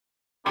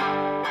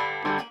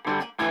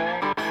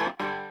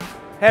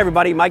Hey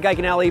everybody, Mike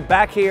Iaconelli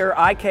back here,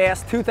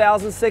 ICAST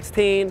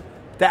 2016,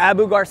 the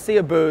Abu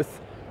Garcia booth,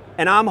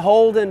 and I'm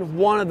holding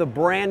one of the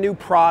brand new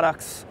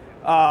products,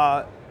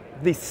 the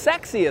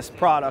sexiest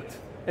product,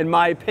 in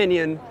my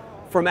opinion,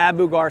 from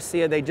Abu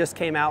Garcia they just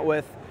came out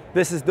with.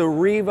 This is the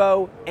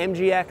REVO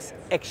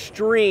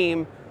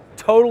MGXtreme,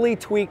 totally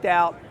tweaked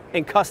out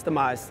and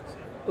customized.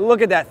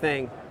 Look at that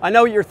thing. I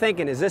know what you're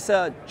thinking. Is this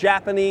a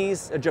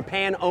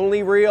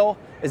Japan-only reel?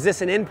 Is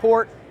this an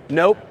import?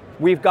 Nope.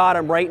 We've got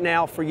them right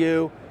now for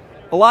you.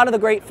 A lot of the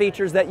great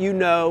features that you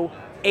know,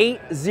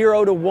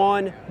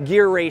 8:0:1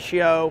 gear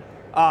ratio.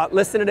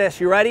 Listen to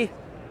this, you ready?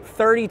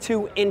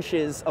 32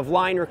 inches of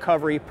line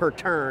recovery per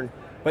turn.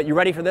 But you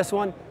ready for this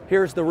one?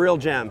 Here's the real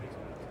gem.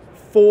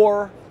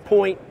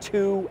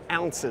 4.2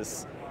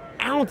 ounces.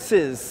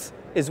 Ounces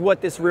is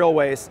what this reel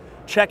weighs.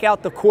 Check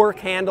out the cork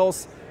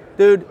handles.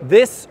 Dude,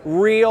 this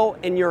reel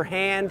in your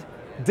hand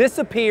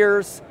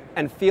disappears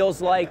and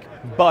feels like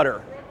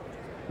butter.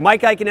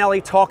 Mike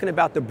Iaconelli talking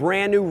about the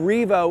brand new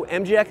REVO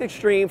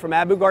MGXtreme from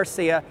Abu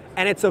Garcia,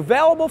 and it's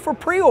available for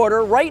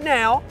pre-order right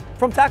now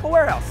from Tackle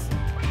Warehouse.